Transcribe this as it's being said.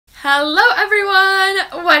Hello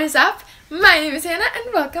everyone! What is up? My name is Hannah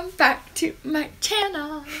and welcome back to my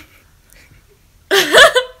channel.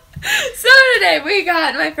 So today we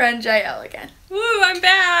got my friend Jaielle again. Woo, I'm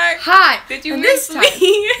back! Hi! Did you and miss this time,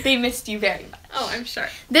 me? they missed you very much. Oh, I'm sure.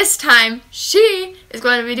 This time, she is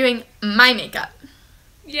going to be doing my makeup.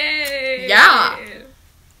 Yay! Yeah.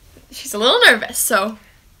 She's a little nervous, so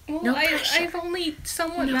Well, no pressure. I've only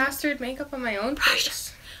somewhat mastered makeup on my own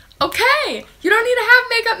face. okay, you don't need to have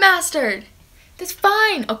makeup mastered. That's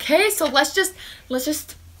fine, okay? So let's just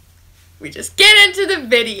get into the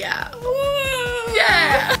video. Woo!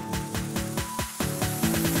 Yeah!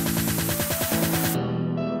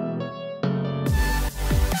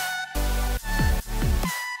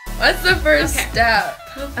 What's the first step?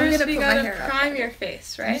 Well, I'm first gonna we put my gotta hair up. prime your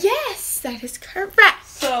face, right? Yes, that is correct.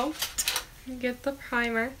 So, get the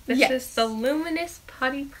primer. This Yes. is the Luminous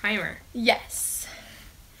Putty Primer. Yes,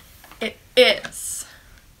 it is.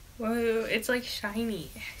 Whoa, it's like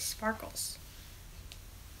shiny. It sparkles.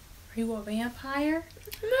 Are you a vampire?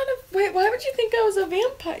 Wait, why would you think I was a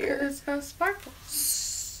vampire? It's no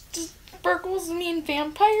sparkles. Does sparkles mean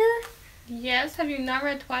vampire? Yes, have you not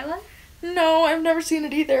read Twilight? No, I've never seen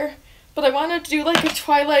it either. But I wanted to do like a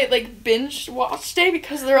Twilight binge watch day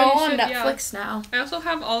because they're Oh, you all on should, yeah. Netflix now. I also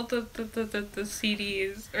have all the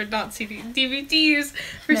CDs, or not CDs, DVDs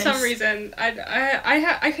for some Nice. reason.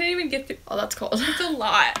 I couldn't even get through. Oh, that's cold. It's a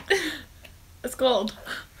lot. It's cold.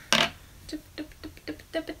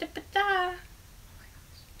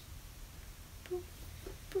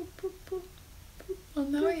 Well,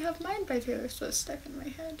 now I have Mine by Taylor Swift stuck in my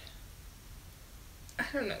head. I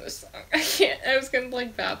don't know this song. I can't. I was gonna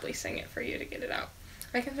badly sing it for you to get it out.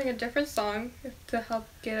 I can sing a different song to help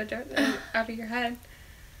get it out of your head.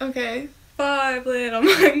 Okay. 5 little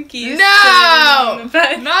monkeys. No! On the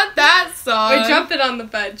bed. Not that song. Wait, jumping on the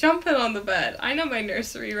bed. Jumping on the bed. I know my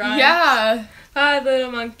nursery rhymes. Yeah. 5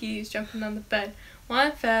 little monkeys jumping on the bed.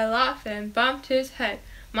 One fell off and bumped his head.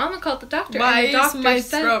 Mama called the doctor. Why and the doctor is my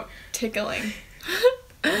said, throat tickling?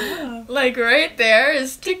 Oh. Like right there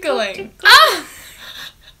is tickling. Tickle. Ah!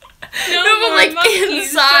 No but more like monkeys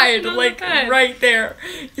inside, jumping on like the bed. right there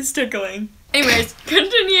is tickling. Anyways,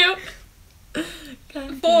 continue.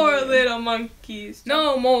 4 little monkeys.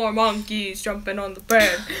 No more monkeys jumping on the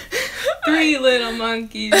bed. 3 little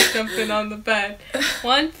monkeys jumping on the bed.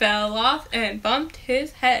 One fell off and bumped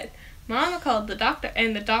his head. Mama called the doctor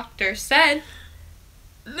and the doctor said,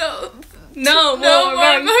 No No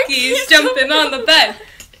more monkeys jumping on the bed.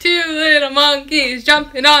 2 little monkeys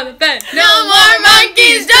jumping on the bed. No more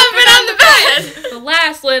monkeys jumping on the bed. The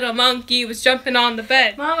last little monkey was jumping on the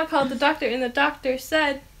bed. Mama called the doctor and the doctor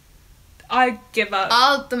said, I give up.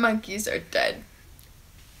 All the monkeys are dead.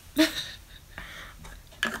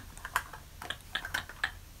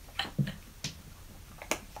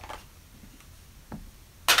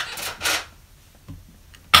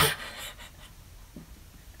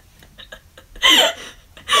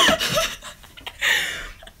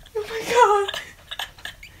 Oh my god.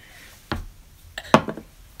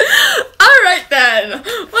 Alright then.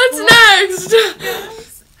 What's next?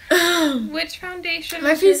 Which foundation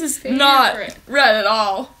My is face your is not favorite? red at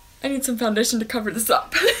all. I need some foundation to cover this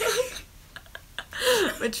up.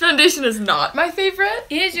 Which foundation is not my favorite?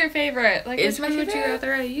 Is your favorite? Like, Is which my one would you favorite?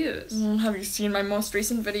 rather I use? Have you seen my most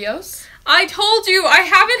recent videos? I told you I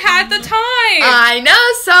haven't had the time. I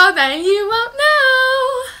know, so then you won't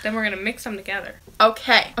know. Then we're gonna mix them together.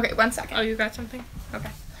 Okay, 1 second. Oh, you got something?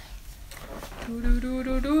 Okay.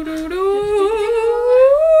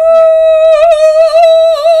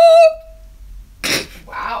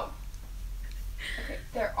 Wow. Okay,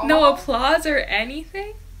 they're all... No applause or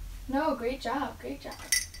anything? No, great job, great job.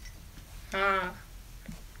 Ah.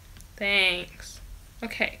 Thanks.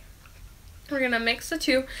 Okay. We're gonna mix the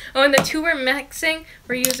two. Oh, and the two we're mixing,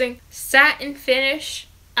 we're using Satin Finish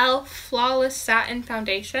e.l.f. Flawless Satin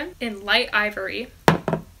Foundation in Light Ivory.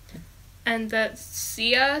 And the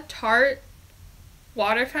Sia Tarte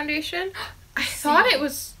Water Foundation. I thought it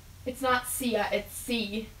was... It's not Sia, it's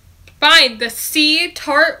C. Fine, the Sia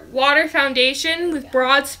Tarte Water Foundation with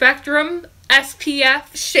broad spectrum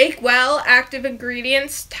SPF, shake well, active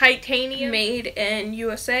ingredients, titanium, made in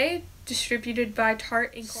USA, distributed by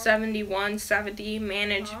Tarte 7170,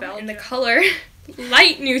 managed in the color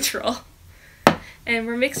light neutral. And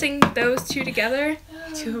we're mixing those two together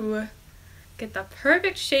to get the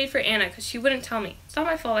perfect shade for Anna, because she wouldn't tell me. It's not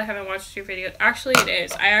my fault I haven't watched your videos. Actually, it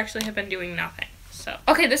is. I actually have been doing nothing. So,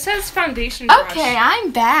 okay, this says foundation brush. Okay,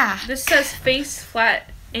 I'm back. This says face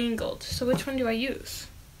flat angled. So which one do I use?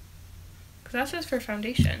 Because that says for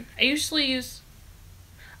foundation. I usually use,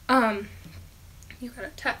 you got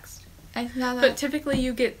a text. I saw that. But typically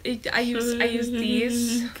you get, I use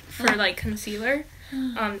these for like concealer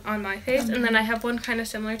on my face, and then I have one kind of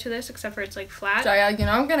similar to this, except for it's like flat. Jaielle, you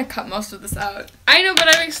know I'm gonna cut most of this out. I know, but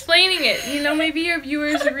I'm explaining it. You know, maybe your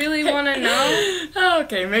viewers really want to know. Oh,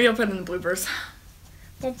 okay, maybe I'll put it in the bloopers.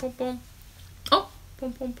 Boom, boom, boom. Oh.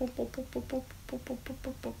 Boom, boom, boom, boom, boom, boom, boom, boom, boom,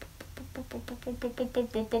 boom, boom,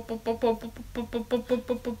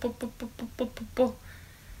 boom.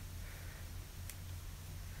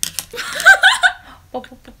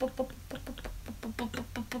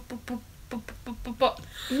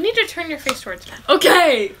 You need to turn your face towards me.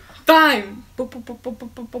 Okay, fine.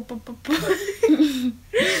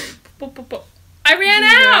 I ran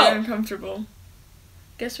Very out! uncomfortable.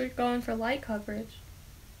 Guess we're going for light coverage.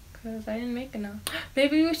 Because I didn't make enough.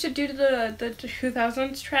 Maybe we should do the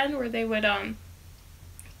 2000s trend where they would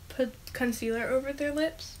put concealer over their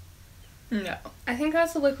lips. No. I think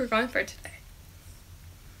that's the look we're going for today.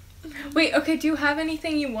 Wait, okay, do you have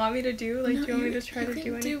anything you want me to do? Like, do you want me to try to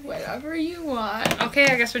do anything? Do whatever you want. Okay,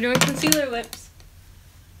 I guess we're doing concealer lips.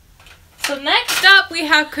 So next up, we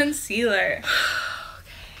have concealer.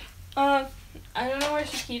 Okay. I don't know where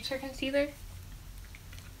she keeps her concealer.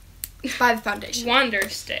 It's by the foundation. Wonder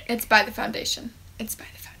Stick. It's by the foundation. It's by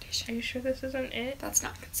the Are foundation. you sure this isn't it? That's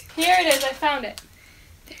not concealer. Here it is, I found it.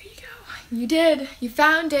 There you go. You did. You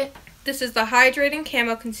found it. This is the Hydrating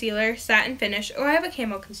Camo Concealer, Satin Finish. Oh, I have a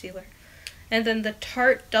camo concealer. And then the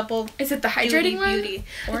Tarte Double Is it the hydrating one? Beauty.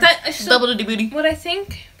 Or So Double Duty Beauty. what I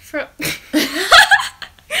think from...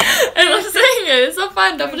 I love saying it. It's so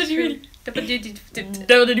fun. Double Duty Beauty. Double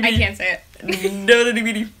Duty I Beauty. can't say it. Double Duty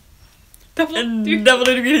Beauty. Double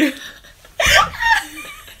Duty Beauty.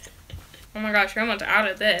 Oh my gosh, you're almost out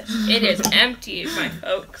of this. It is empty, my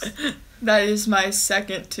folks. That is my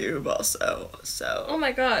second tube also. So Oh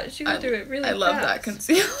my gosh, you go through it really I love that fast.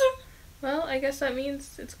 concealer. Well, I guess that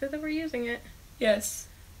means it's good that we're using it. Yes.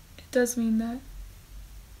 It does mean that.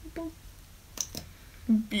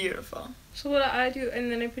 Beautiful. So what I do,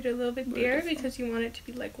 and then I put it a little bit there Beautiful. because you want it to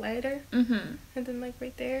be like lighter. Mhm. And then like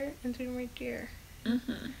right there, and then right there.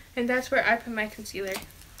 Mhm. And that's where I put my concealer.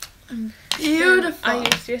 Beautiful. I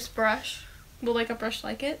use this brush. Well, like a brush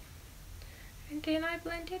like it. And then I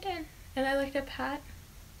blend it in. And I like to pat.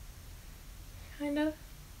 Kind of.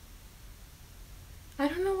 I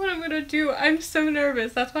don't know what I'm going to do. I'm so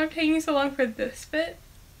nervous. That's why I'm taking so long for this bit.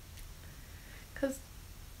 Because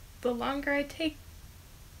the longer I take,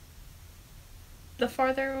 the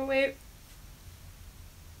farther away.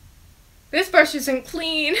 This brush isn't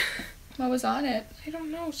clean. What was on it? I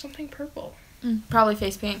don't know. Something purple. Probably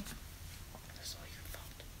face paint. That's all your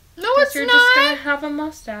fault. No, it's You're just going not. to have a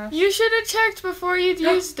mustache. You should have checked before you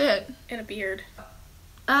used it. And a beard.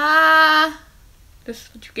 This is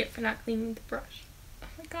what you get for not cleaning the brush. Oh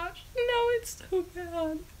my gosh. No, it's so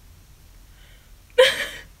bad.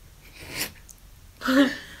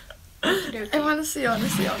 I want to see.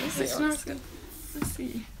 It's not good. Let's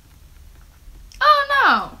see. Oh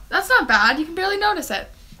no, that's not bad. You can barely notice it.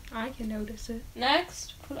 I can notice it.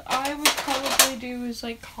 Next, what I would probably do is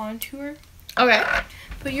like contour. Okay.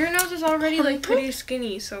 But your nose is already like pretty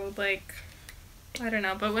skinny, so like, I don't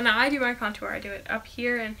know. But when I do my contour, I do it up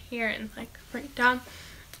here and like right down.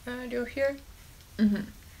 And I do here Mhm.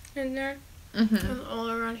 and there Mhm. and all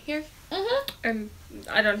around here. Mhm. And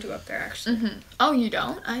I don't do up there actually. Mhm. Oh, you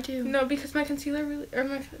don't? I do. No, because my concealer really, or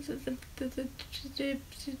my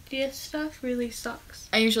this stuff really sucks.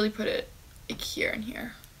 I usually put it like here and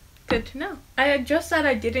here. Good to know. I had just said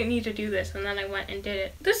I didn't need to do this, and then I went and did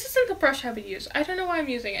it. This isn't the brush I would use. I don't know why I'm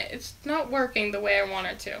using it. It's not working the way I want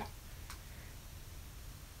it to.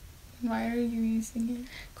 Why are you using it?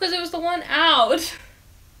 Because it was the one out.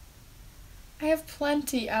 I have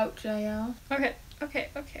plenty out, Jaielle. Okay.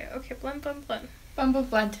 Blend. Bumble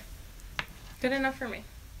blend. Good enough for me.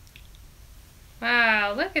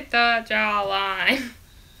 Wow, look at the jawline.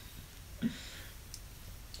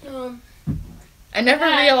 I never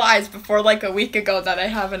Hi. realized before like a week ago that I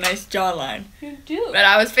have a nice jawline. You do. But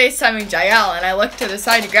I was FaceTiming Jaielle and I looked to the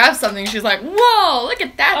side to grab something. She's like, whoa, look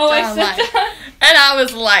at that Oh, I jawline. said that. And I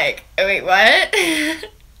was like, wait, what?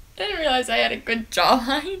 Didn't realize I had a good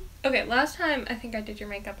jawline. Okay, last time I think I did your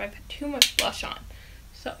makeup, I put too much blush on.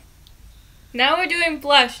 So, now we're doing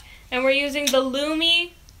blush, and we're using the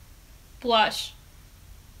Lumi blush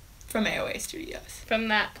From AOA Studios. from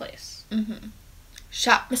that place. Mm-hmm.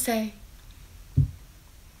 Shop Massey.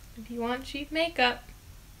 If you want cheap makeup,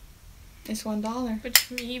 It's $1.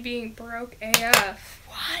 which me being broke AF.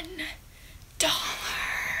 $1.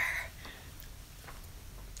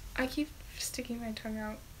 I keep sticking my tongue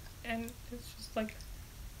out, and it's just like,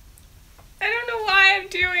 I don't know why I'm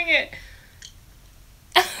doing it.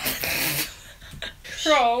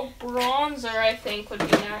 Pro bronzer, I think, would be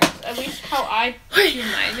next. At least how I do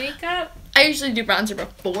my makeup. I usually do bronzer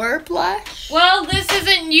before blush. Well, this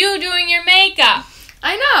isn't you doing your makeup.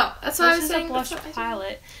 I know. That's what I was saying. This is a blush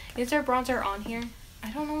palette. Is there bronzer on here?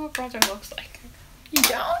 I don't know what bronzer looks like. You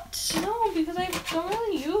don't? No, because I don't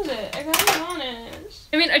really use it. I gotta be honest.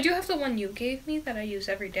 I mean, I do have the one you gave me that I use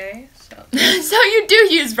every day, so. So you do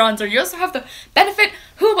use bronzer. You also have the Benefit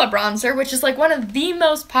Hoola bronzer, which is like one of the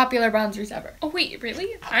most popular bronzers ever. Oh, wait,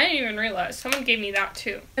 really? I didn't even realize. Someone gave me that,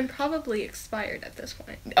 too. And probably expired at this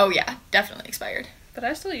point. Oh, yeah. Definitely expired. But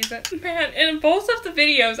I still use it. Man, in both of the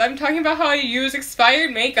videos, I'm talking about how I use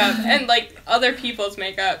expired makeup and, like, other people's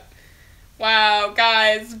makeup. Wow,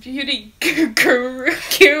 guys, Beauty Guru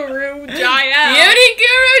Jaielle. Beauty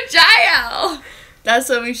Guru Jaielle. That's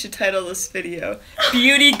what we should title this video.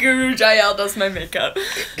 Beauty Guru Jaielle does my makeup.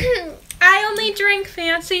 I only drink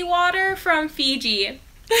fancy water from Fiji.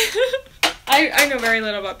 I know very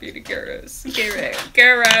little about beauty gurus.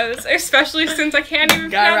 Gurus, especially since I can't even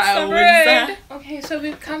pronounce the word. Okay, so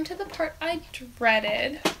we've come to the part I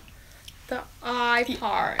dreaded. The eye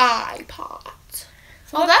part. Eye part.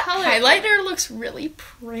 Well, that highlighter looks really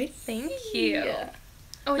pretty. Thank you.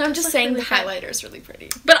 Oh, no, I'm just saying the highlighter is really pretty.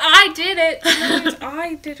 But I did it. That means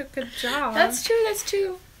I did a good job. That's true, that's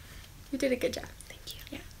true. You did a good job. Thank you.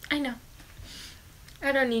 Yeah, I know.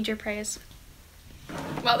 I don't need your praise.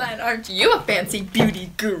 Well then, aren't you a fancy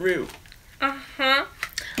beauty guru? Uh-huh.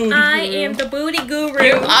 Booty I guru. am the booty guru.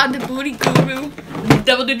 You are the booty guru.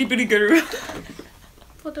 Double duty booty guru.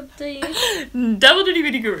 What up, D? Double duty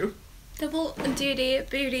booty guru. Double duty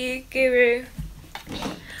booty guru.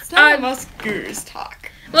 It's not how most gurus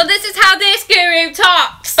talk. Well, this is how this guru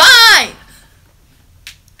talks. Fine!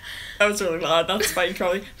 That was really loud. That's spiked,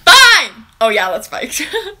 probably. Fine! Oh, yeah, that's spiked.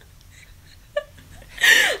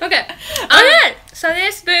 Okay. Okay. So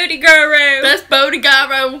this booty guru. This booty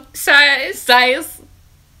guru says,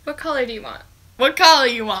 What color do you want? what color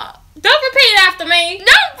you want? Don't repeat after me.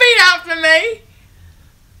 Don't repeat after me!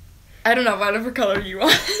 I don't know, whatever color you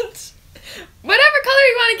want. Whatever color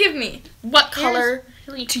you want to give me. What color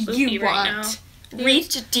Really do spoopy you right want? now.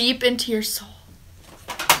 Reach deep into your soul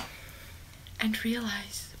and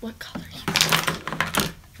realize what color you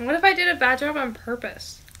want. What if I did a bad job on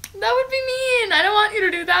purpose? That would be mean. I don't want you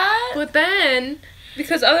to do that. But then,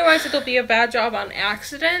 because otherwise it'll be a bad job on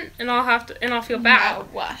accident, and I'll feel bad. No.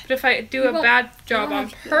 But if I do a bad job on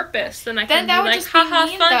purpose, then I Then can that be would like, just be haha,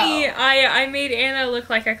 mean, funny. though. I made Anna look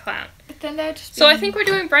like a clown. But then that would just be So I think we're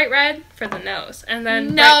doing bright red for the nose, and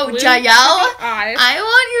then no, bright blue Jaielle. for the eyes. I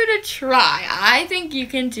want you to try. I think you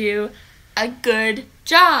can do a good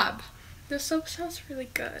job. This soap smells really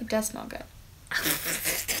good. It does smell good.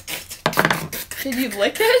 Did you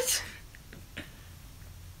lick it?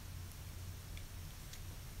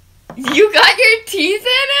 You got your teeth in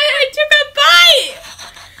it? I took a bite!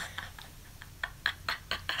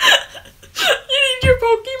 You need your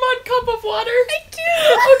Pokemon cup of water? I do!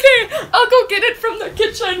 Okay, I'll go get it from the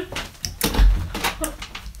kitchen.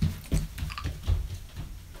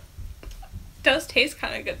 Does taste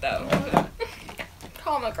kind of good though.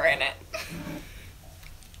 Pomegranate.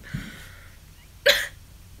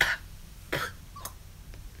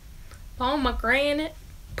 Pomegranate.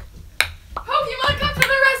 Pokemon come to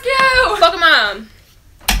the rescue! Pokemon.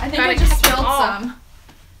 I think I just spilled some.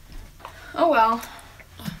 Oh well.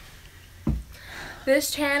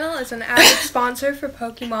 This channel is an added sponsor for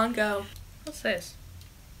Pokemon Go. What's this?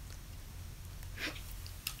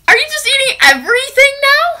 Are you just eating everything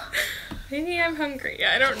now? Maybe I'm hungry.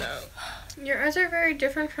 I don't know. Your eyes are very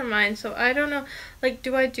different from mine, so I don't know. Like,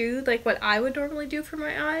 do I do like what I would normally do for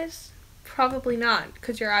my eyes? Probably not,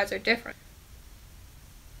 because your eyes are different.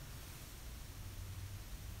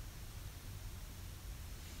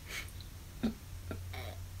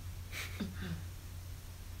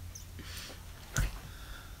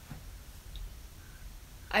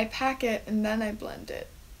 I pack it and then I blend it.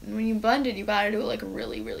 And when you blend it, you gotta do like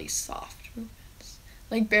really, really soft movements.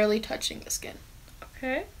 Like barely touching the skin.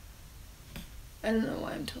 Okay. I don't know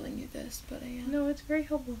why I'm telling you this, but I am. No, it's very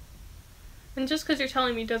helpful. And just because you're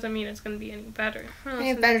telling me doesn't mean it's going to be any better. I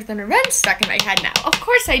have better than a wrench stuck in my head now. Of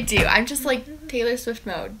course I do. I'm just like Taylor Swift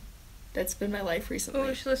mode. That's been my life recently. Oh,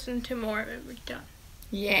 we should listen to more of it. We're done.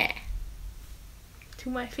 Yeah. To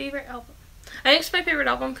my favorite album. I think it's my favorite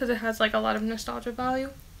album because it has like a lot of nostalgia value.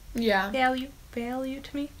 Yeah. Value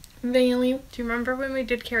to me. Value. Do you remember when we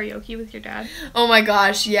did karaoke with your dad? Oh my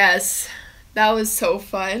gosh, yes. That was so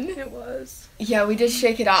fun. It was. Yeah, we did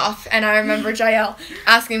Shake It Off, and I remember Jaielle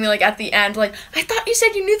asking me, like, at the end, like, I thought you said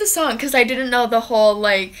you knew the song, because I didn't know the whole,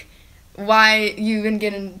 like, why you've been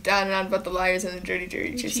getting down and out about the liars and the dirty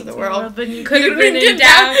cheats of the world. But you could have been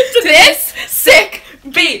down to this sick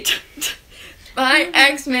beat. My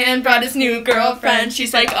ex-man brought his new girlfriend.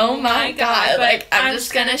 She's like, oh my god. Like, I'm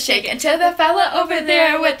just gonna shake it to the fella over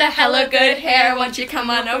there with the hella good hair. Won't you come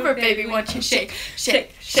on over, baby? Won't you shake,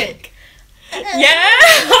 shake, shake? Yeah!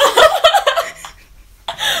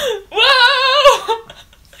 Whoa!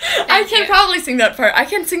 I can probably sing that part. I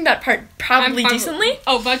can sing that part probably decently.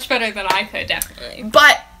 Oh, much better than I could, definitely.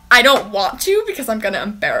 But I don't want to because I'm gonna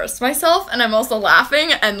embarrass myself, and I'm also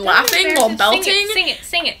laughing, and laughing while belting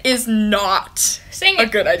Sing it. is not a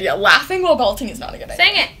good idea. Laughing while belting is not a good idea.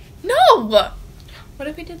 Sing it. No! What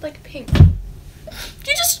if we did like pink?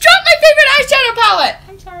 You just dropped my favorite eyeshadow palette!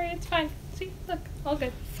 I'm sorry, it's fine. See, look, all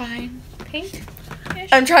good. Fine. Pink?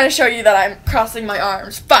 I'm trying to show you that I'm crossing my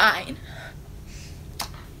arms. Fine.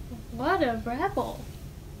 What a rebel.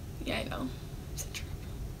 Yeah, I know. Such a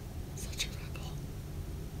rebel. Such a rebel.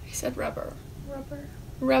 I said rubber. Rubber.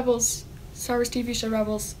 Rebels. Star Wars TV show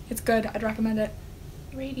Rebels. It's good. I'd recommend it.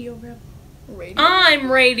 Radio rebel. Radio?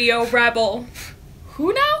 I'm Radio Rebel.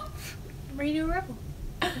 Who now? Radio Rebel.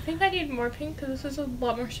 I think I need more pink because this is a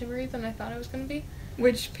lot more shimmery than I thought it was going to be.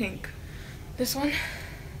 Which pink? This one.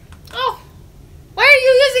 Oh. Why are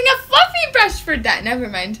you using a fluffy brush for that? Never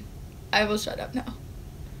mind. I will shut up now.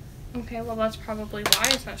 Okay, well that's probably why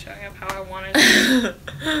it's not showing up how I wanted it.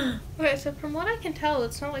 Okay, so from what I can tell,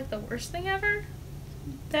 it's not like the worst thing ever.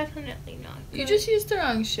 Definitely not good. You just used the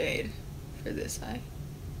wrong shade for this eye.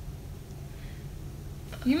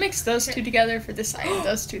 You mix those two together for this eye and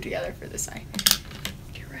those two together for this eye.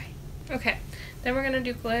 You're right. Okay, then we're gonna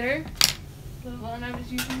do glitter. The one I was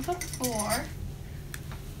using before.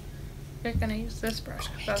 We're gonna use this brush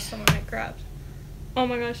because that's the one I grabbed. Oh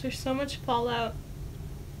my gosh, there's so much fallout.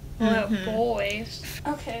 Fallout boys.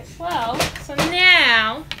 Okay, well, so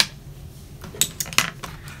now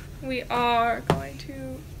we are going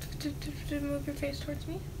to move your face towards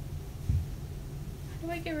me. How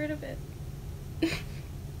do I get rid of it?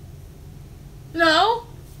 No.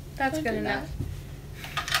 That's Don't good do enough.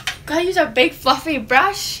 Gotta use a big fluffy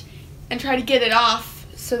brush and try to get it off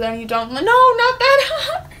so then you don't. No, not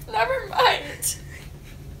that. Never mind.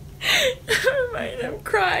 Never mind. I'm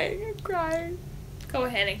crying. Go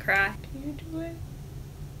ahead and cry. Can you do it?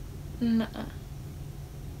 Nuh-uh.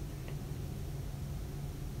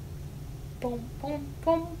 Boom, boom,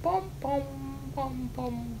 boom, boom, boom, boom,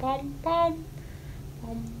 boom, boom, boom,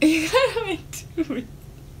 boom. You gotta do it.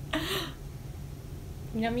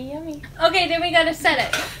 Yummy, yummy. Okay, then we gotta set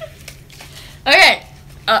it. Okay.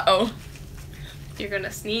 Uh-oh. You're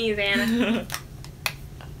gonna sneeze, Anna.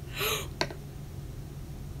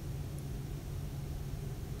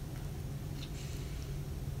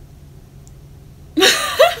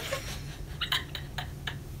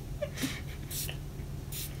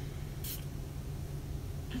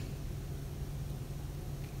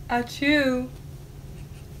 Achoo.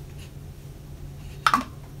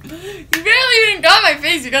 You barely even got my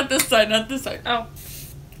face. You got this side, not this side. Oh.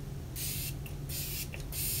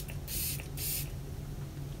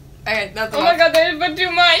 Okay, that's Oh my god, there's been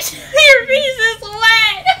too much. Your face is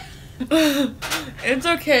wet. It's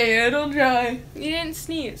okay, it'll dry. You didn't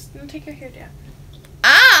sneeze. Now take your hair down.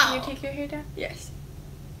 Ow! Can you take your hair down? Yes.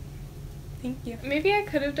 Thank you. Maybe I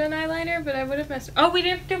could have done eyeliner, but I would have messed. Oh, we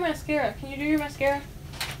didn't do mascara. Can you do your mascara?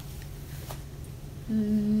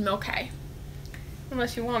 Okay.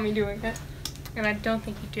 Unless you want me doing it. And I don't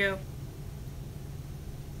think you do.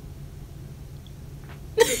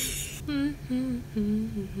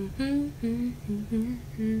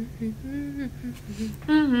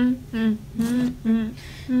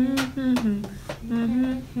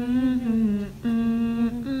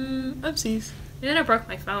 Oopsies. And then I broke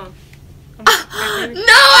my phone. No,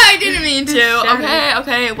 I didn't mean to.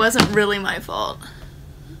 Okay, it wasn't really my fault.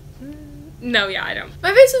 No, yeah, I don't.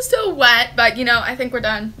 My face is still wet, but you know, I think we're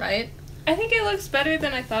done, right? I think it looks better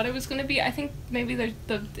than I thought it was gonna be. I think maybe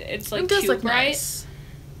it's like it does too look bright. nice.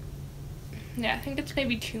 Yeah, I think it's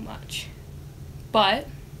maybe too much. But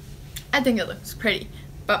I think it looks pretty,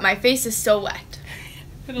 but my face is still wet.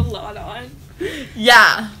 put a lot on.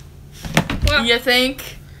 Yeah. Well, You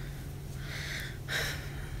think?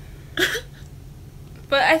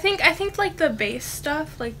 but I think like the base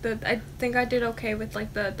stuff, like I think I did okay with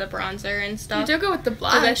like the bronzer and stuff. You do go with the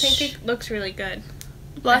blush. But I think it looks really good.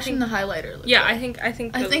 Blush and the highlighter look Yeah, good. I think I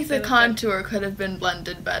think they the look contour could have been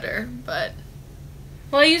blended better, but good.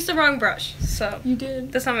 Well, I used the wrong brush, so you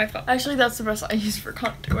did. that's not my fault. Actually, that's the brush I use for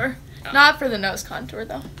contour. Oh. Not for the nose contour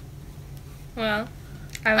though. Well,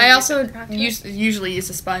 I also usually use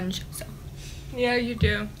a sponge. So Yeah, you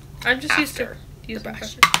do. I'm just used to After use the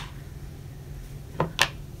brush. brushes.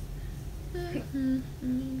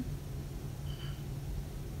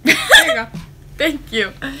 There you go. Thank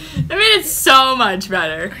you. That made it so much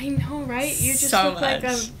better. I know, right? You just So look like a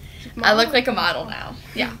much. model. I look like a model now.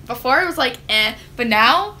 Yeah. Before it was like but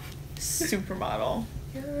now supermodel.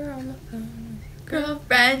 You're on the phone.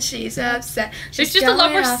 Girlfriend, she's upset. There's just a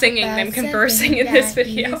lot more singing than conversing in this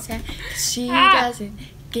video. She doesn't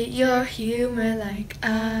get your humor like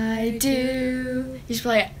I do. You should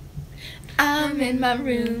play it. I'm in my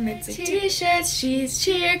room, it's a t-shirt, she's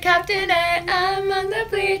cheer captain, and I'm on the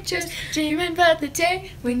bleachers, dreaming about the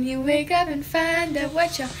day when you wake up and find out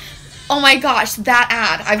what you're... Oh my gosh, that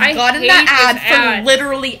ad. I've gotten that ad for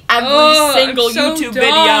literally every single YouTube video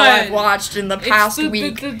I've watched in the past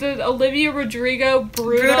week. The Olivia Rodrigo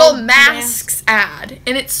Brutal Masks ad.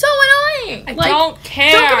 And it's so annoying. I don't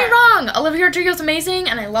care. Don't get me wrong. Olivia Rodrigo's amazing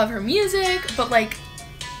and I love her music, but like,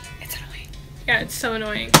 it's annoying. Yeah, it's so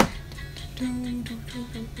annoying.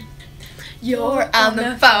 You're on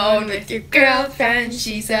the phone with your girlfriend,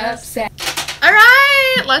 she's upset.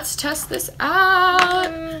 Alright, let's test this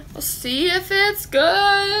out. We'll see if it's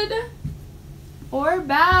good or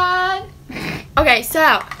bad. Okay,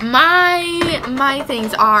 so my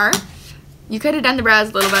things are, you could have done the brows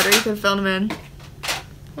a little better, you could have filled them in.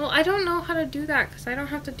 Well, I don't know how to do that because I don't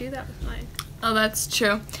have to do that with mine. Oh, that's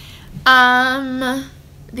true. The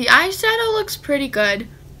eyeshadow looks pretty good,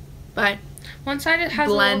 but one side it has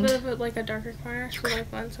a little bit of like a darker corner, so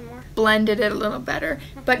like blend some more. Blended it a little better.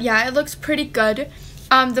 Okay. But yeah, it looks pretty good.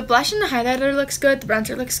 The blush and the highlighter looks good. The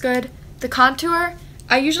bronzer looks good. The contour,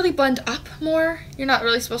 I usually blend up more. You're not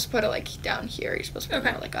really supposed to put it like down here. You're supposed to put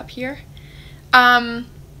it more like up here. And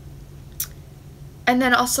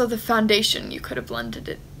then also the foundation, you could have blended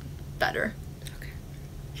it better. Okay.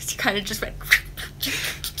 You kind of just went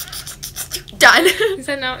done. Is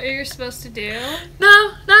that not what you're supposed to do?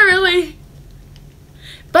 No, not really.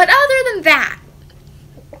 But other than that,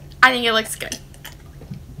 I think it looks good.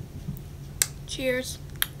 Cheers.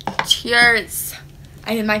 Cheers.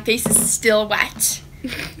 And my face is still wet.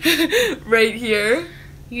 Right here.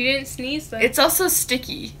 You didn't sneeze though. It's also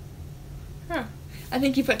sticky. Huh. I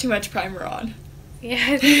think you put too much primer on. Yeah,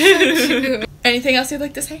 I think so too. Anything else you'd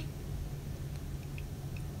like to say?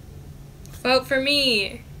 Vote for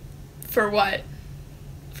me. For what?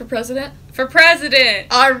 For president? For president.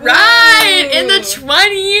 All right, in the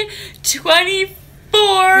 2024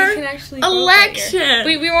 election.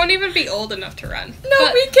 We won't even be old enough to run.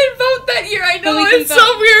 No, we can vote that year. I know, it's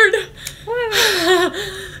so weird.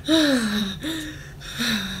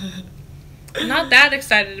 I'm not that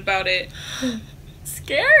excited about it.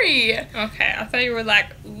 Scary. Okay, I thought you were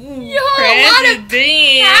like, ooh, yo, president.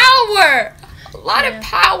 A lot of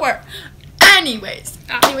power. Anyways.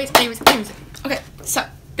 Okay, so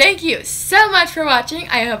thank you so much for watching.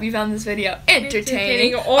 I hope you found this video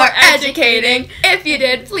entertaining or educating. If you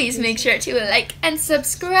did, please make sure to like and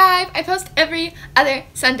subscribe. I post every other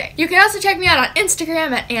Sunday. You can also check me out on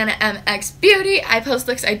Instagram at annaxbeauty. I post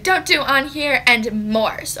looks I don't do on here and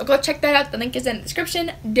more. So go check that out. The link is in the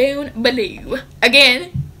description down below.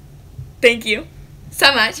 Again, thank you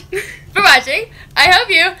so much for watching. I hope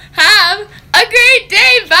you have a great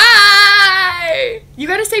day. Bye. You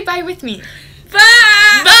gotta say bye with me.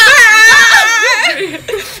 Bye! Bye!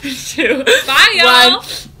 2, bye, y'all!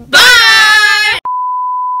 1, bye!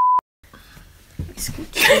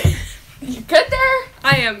 You good there?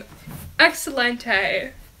 I am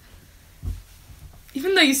excelente.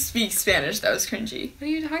 Even though you speak Spanish, that was cringy. What are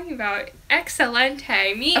you talking about?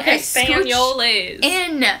 Excelente. Me okay, españoles.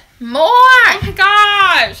 In more! Oh my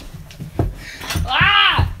gosh!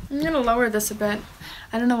 Ah! I'm gonna lower this a bit.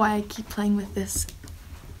 I don't know why I keep playing with this.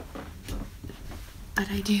 But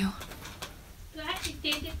I do. Where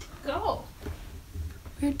did it go?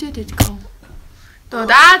 Where did it go? Though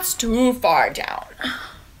that's too far down.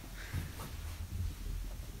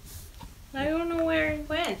 I don't know where it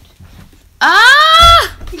went.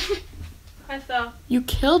 Ah! I fell. You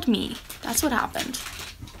killed me. That's what happened.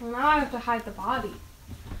 Well, now I have to hide the body.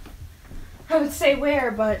 I would say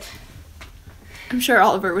where, but... I'm sure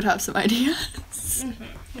Oliver would have some ideas.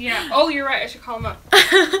 Mm-hmm. Yeah. Oh, you're right. I should call him up.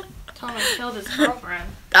 Tell him I killed his girlfriend.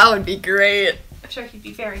 That would be great. I'm sure he'd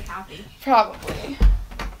be very happy. Probably.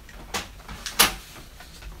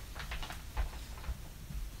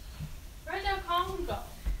 Where'd that comb go?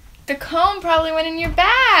 The comb probably went in your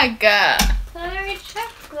bag. Let me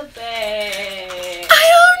check the bag. I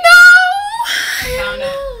don't know. I found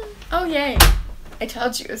it. Oh, yay. I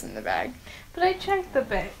told you it was in the bag. But I checked the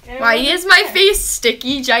bag. Why is my face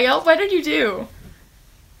sticky, Jaielle? What did you do? What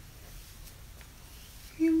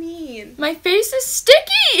do you mean? My face is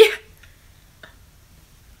sticky.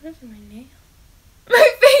 What is my nail?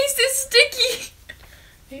 My face is sticky.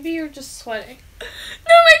 Maybe you're just sweating. No,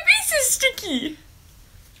 my face is sticky.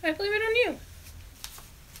 I blame it on you.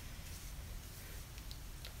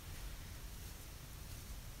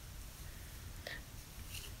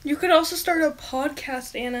 You could also start a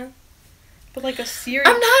podcast, Anna. But like a serious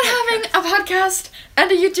I'm not having a podcast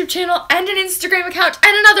and a YouTube channel and an Instagram account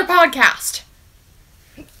and another podcast.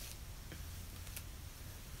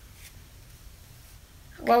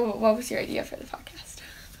 What was your idea for the podcast?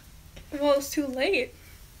 Well, it's too late.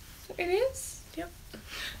 It is? Yep.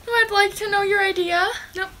 No, I'd like to know your idea.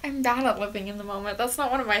 Nope. I'm bad at living in the moment. That's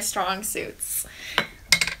not one of my strong suits.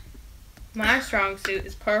 My strong suit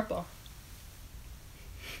is purple.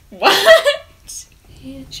 What?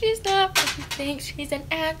 She's not what you think. She's an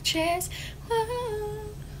actress. Whoa.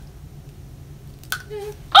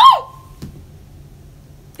 Oh!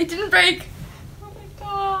 It didn't break. Oh my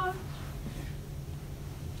god.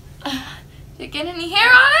 Did you get any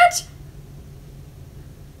hair on it?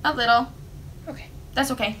 A little. Okay. That's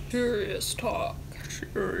okay. Serious talk.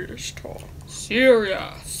 Serious talk.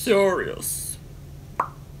 Serious. Serious.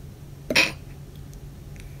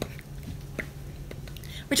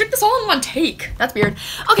 We took this all in one take. That's weird.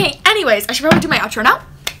 Okay, anyways, I should probably do my outro now.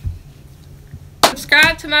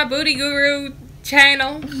 Subscribe to my Booty Guru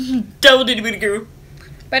channel. Double diddy booty guru.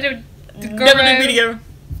 Better Double diddy booty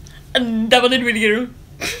guru. Double diddy booty guru.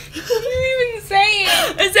 What are you even saying?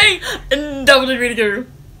 I'm saying double diddy booty guru.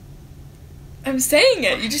 I'm saying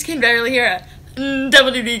it. You just can barely hear it.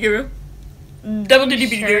 Double diddy guru. Double diddy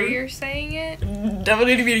booty Sure guru. you're saying it? Double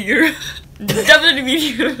diddy booty guru. Double diddy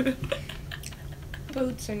booty guru.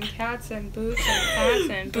 Boots and cats and boots and cats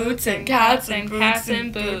and Boots and cats and cats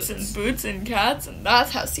and boots and boots and cats, and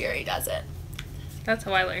that's how Siri does it. That's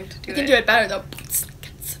how I learned to do You it. can do it better though. Boots and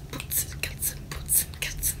cats and boots and cats and boots and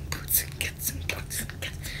cats and boots and cats and boots and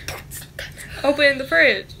cats and boots and cats. Open the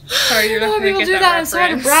fridge. Sorry, you're not No, gonna people get do that. I'm so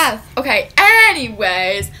out of reference. breath. Okay.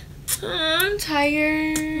 Anyways, I'm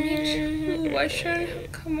tired. Ooh, I shouldn't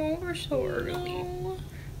have come over so early. No.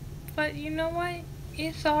 But you know what?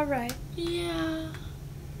 It's alright. Yeah.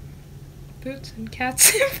 Boots and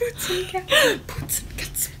cats. Boots and cats. Boots and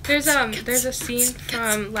cats. There's a scene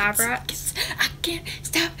from Lab Rats. I can't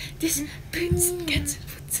stop this. Boots and cats.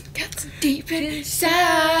 Boots and cats. Deep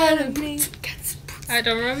inside of me. Boots and cats. I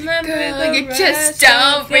don't remember. Girl, the you rest just of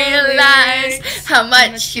don't the realize lyrics. how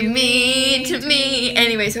much you mean to me.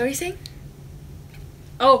 Anyways, what are you saying?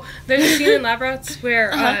 Oh, there's a scene in Lab Rats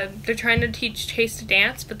where Uh-huh. they're trying to teach Chase to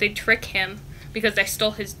dance, but they trick him because they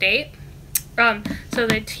stole his date. So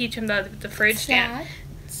they teach him the fridge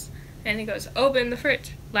dance, and he goes, "Open the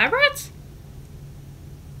fridge." Lab Rats?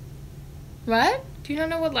 What? Do you not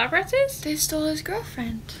know what Lab Rats is? They stole his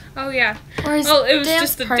girlfriend. Oh yeah. Or his Oh, it was dance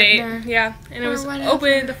just the partner. date. Yeah, and it Or was whatever.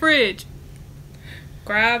 open the fridge,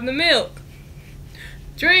 grab the milk,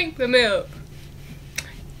 drink the milk,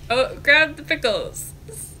 oh, grab the pickles,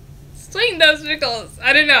 swing those pickles.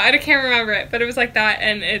 I don't know. I can't remember it, but it was like that,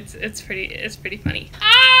 and it's pretty funny.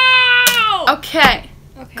 Ow! Okay.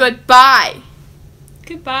 Okay. Goodbye.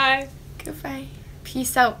 Goodbye. Goodbye.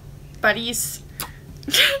 Peace out, buddies.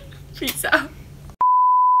 Peace out.